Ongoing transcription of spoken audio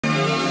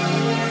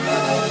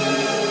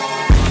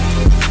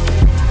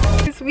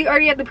we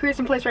already at the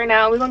piercing place right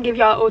now. We're gonna give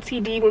y'all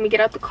OTD when we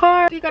get out the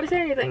car. You gotta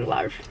say anything,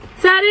 Larv.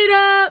 Set it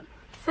up.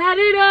 Set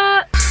it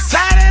up.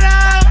 Set it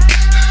up.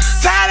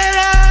 Set it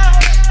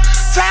up.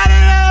 Set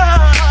it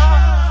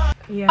up.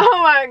 Yeah.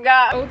 Oh my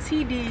god.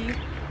 OTD.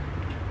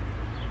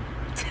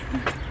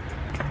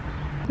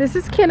 This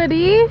is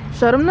Kennedy.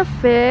 Show them the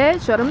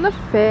fit. Show them the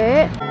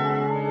fit.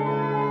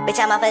 Bitch,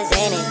 I'm off a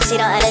Zenith. She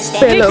don't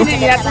understand. Hello.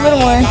 That's the little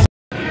one.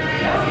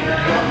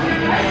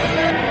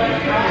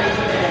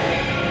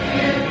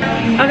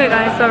 Okay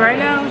guys, so right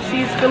now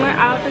she's filling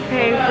out the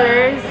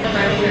papers.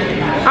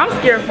 I'm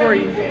scared for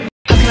you.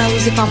 How can I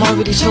lose if I'm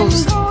already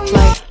chosen?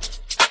 Like,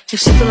 if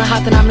she feeling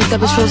hot, then I make that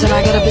bitch frozen.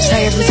 I get a bitch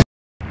high every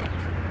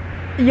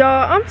time.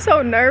 Y'all, I'm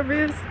so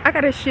nervous. I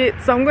got a shit,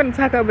 so I'm going to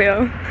Taco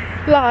Bell.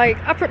 Like,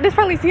 this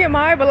probably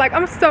TMI, but like,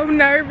 I'm so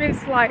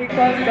nervous. Like,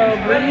 so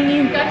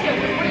Brittany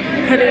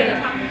couldn't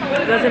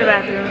go to the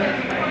bathroom.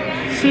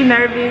 She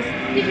nervous.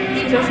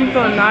 She said she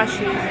feel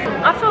nauseous.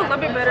 I feel a little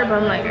bit better, but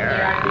I'm like, I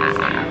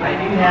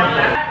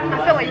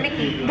feel like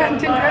Nikki,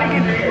 Dungeon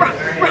Dragon.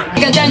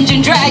 Like a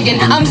dungeon dragon.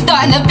 I'm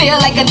starting to feel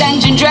like a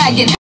dungeon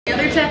dragon.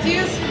 Other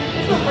tattoos?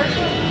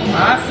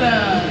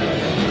 Awesome.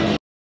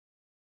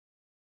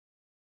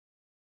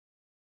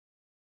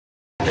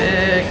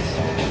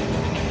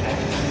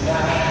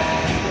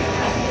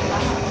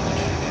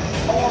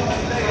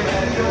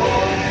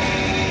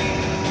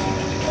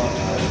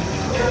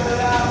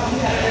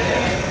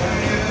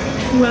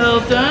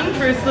 Well done,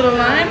 first little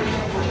line.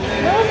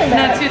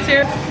 Not too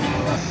terrible.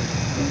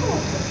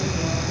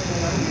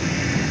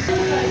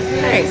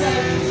 Nice.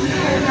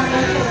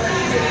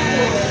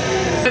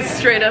 It's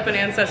straight up an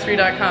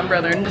Ancestry.com,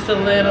 brother. Just a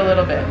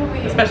little bit.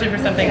 Especially for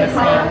something this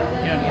small.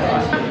 You don't need a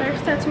lot. My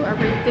first tattoo, I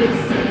rate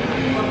this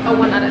a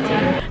 1 out of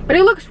 10. But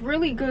it looks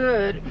really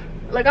good.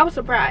 Like, I was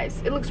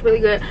surprised. It looks really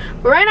good.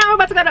 But right now, we're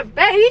about to go to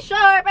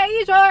Bayshore,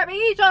 Bayshore,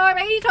 Bayshore,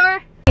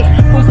 Bayshore.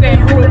 Who said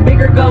who is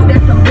bigger go?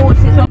 That's some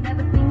bullshit. So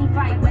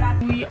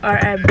we are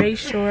at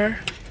Bayshore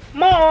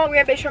Mall. We're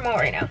at Bayshore Mall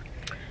right now.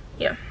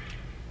 Yeah.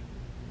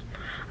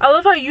 I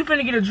love how you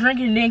finna get a drink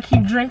and then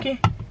keep drinking.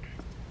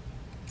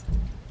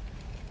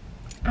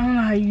 I don't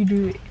know how you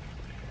do it.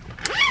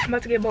 I'm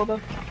about to get Boba.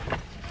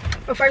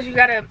 But first we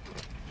gotta,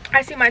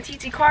 I see my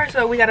TT car,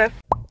 so we gotta.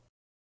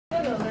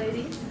 Hello,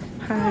 lady.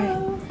 Hi.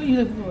 What are you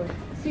looking for?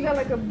 So you got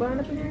like a bun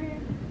up in your hair?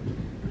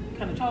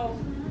 Kind of tall.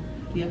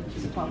 Yep,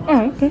 just a tall.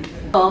 Oh, okay.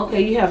 Oh,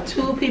 okay, you have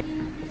 2 people.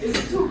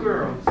 It's 2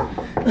 girls.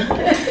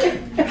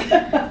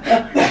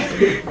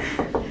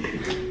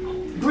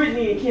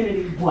 Brittany and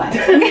Kennedy, what?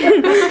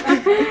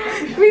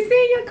 We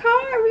see your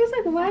car. We was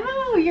like,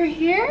 wow, you're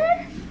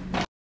here?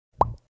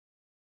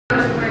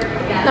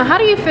 Now, how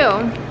do you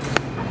feel?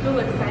 I feel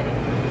excited.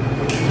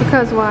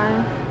 Because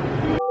why?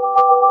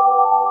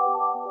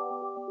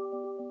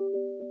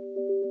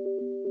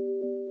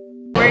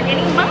 We're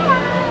getting more.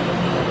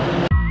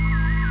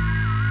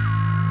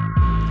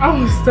 I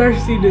was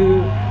thirsty,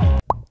 dude.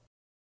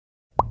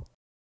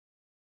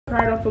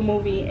 Right off a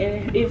movie,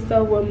 and if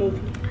so, what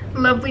movie?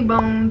 Lovely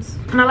Bones.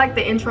 And I like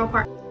the intro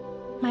part.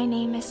 My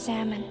name is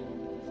Salmon,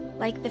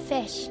 like the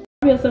fish.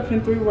 Describe yourself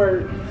in 3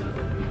 words.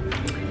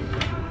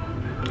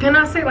 Can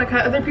I say like how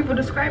other people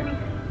describe me?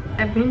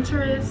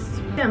 Adventurous,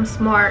 I'm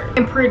smart,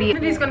 and pretty.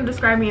 He's gonna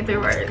describe me in 3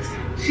 words.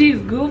 She's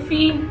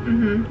goofy.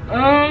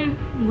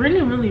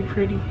 Really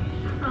pretty.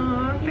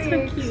 Aw,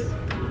 thanks. So cute.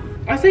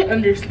 I say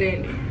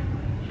understanding.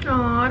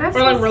 Aw, that's or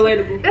so like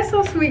relatable. That's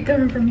so sweet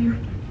coming from you.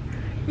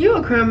 You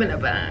a crumb in a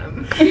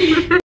bun.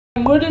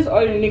 What is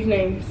all your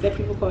nicknames that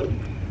people call you?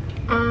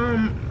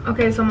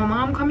 Okay, so my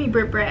mom called me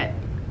Brit Brat.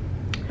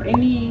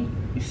 Any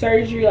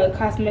surgery, like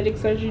cosmetic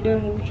surgery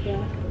done, what would you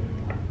got?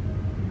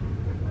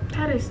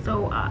 That is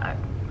so odd.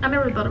 I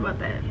never thought about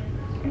that.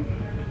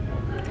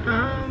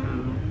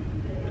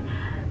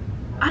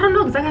 I don't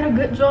know, because I got a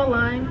good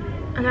jawline.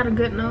 I got a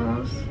good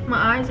nose.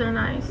 My eyes are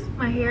nice.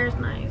 My hair is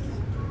nice.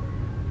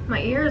 My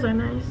ears are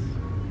nice.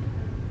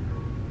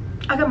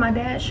 I got my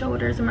dad's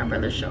shoulders and my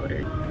brother's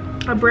shoulders.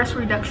 A breast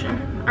reduction.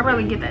 I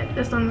rarely get that.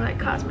 That's only like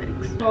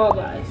cosmetics. Tall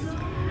guys.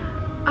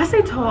 I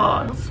say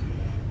tall.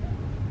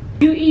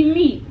 You eat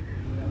meat?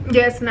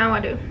 Yes, now I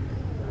do.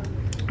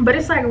 But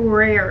it's like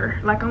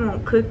rare. Like I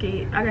won't cook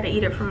it. I gotta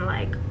eat it from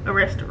like a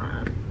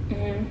restaurant.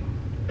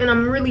 And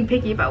I'm really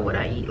picky about what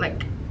I eat.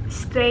 Like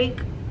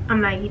steak,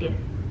 I'm not eating.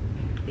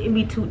 It'd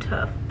be too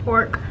tough.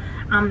 Pork,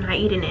 I'm not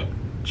eating it.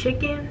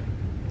 Chicken,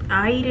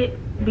 I eat it.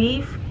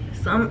 Beef,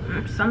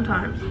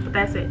 sometimes, but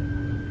that's it.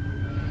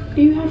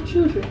 Do you have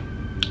children?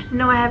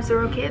 No, I have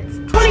 0 kids.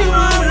 21.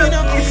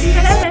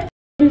 What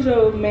is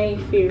your main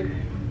fear?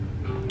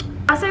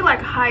 I say like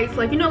heights,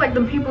 like you know, like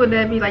the people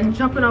that be like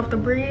jumping off the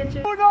bridge.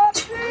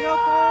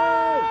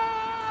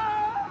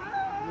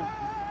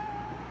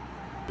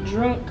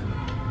 Drunk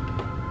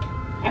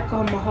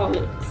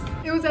alcoholics.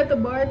 It was at the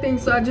bar thing,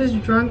 so I just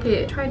drunk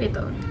it. Tried it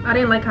though. I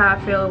didn't like how I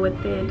felt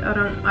with it. I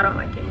don't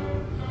like it.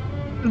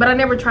 But I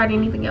never tried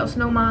anything else.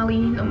 No Molly,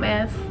 no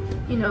meth.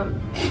 You know,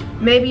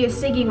 maybe a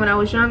ciggy when I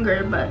was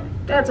younger, but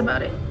that's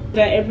about it.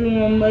 That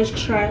everyone must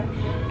try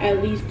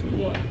at least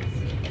once.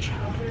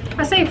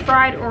 I say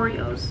fried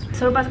Oreos.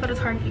 So we're about to go to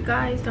Target, you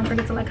guys. Don't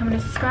forget to like, comment,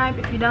 and subscribe.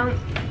 If you don't,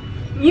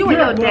 you and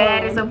your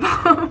dad is a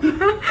bum.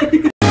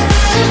 When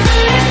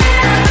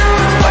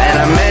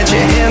I met you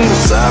in the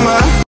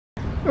summer.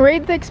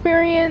 Rate the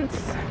experience.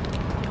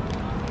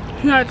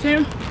 10 out of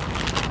 10.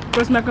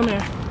 What's my come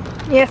here?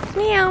 Yes,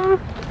 ma'am.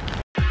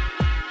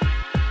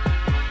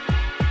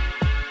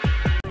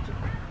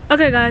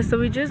 Okay guys, so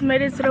we just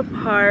made it to the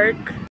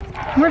park.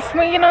 We're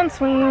swinging on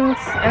swings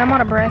and I'm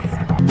out of breath.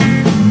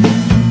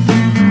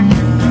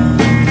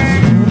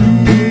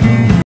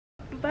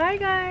 Bye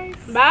guys.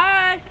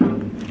 Bye.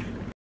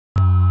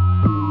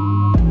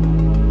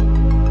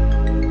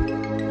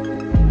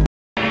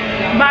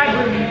 Bye,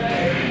 boo.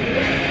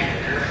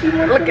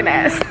 Looking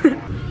ass.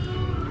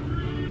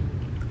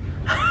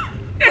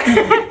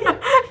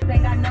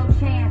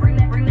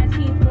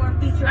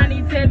 I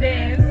need 10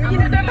 days. You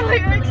know the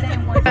lyrics. So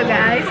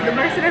guys, the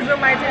person that's on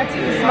my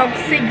tattoo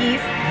smokes ciggies.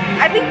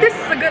 I think this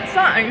is a good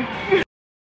sign.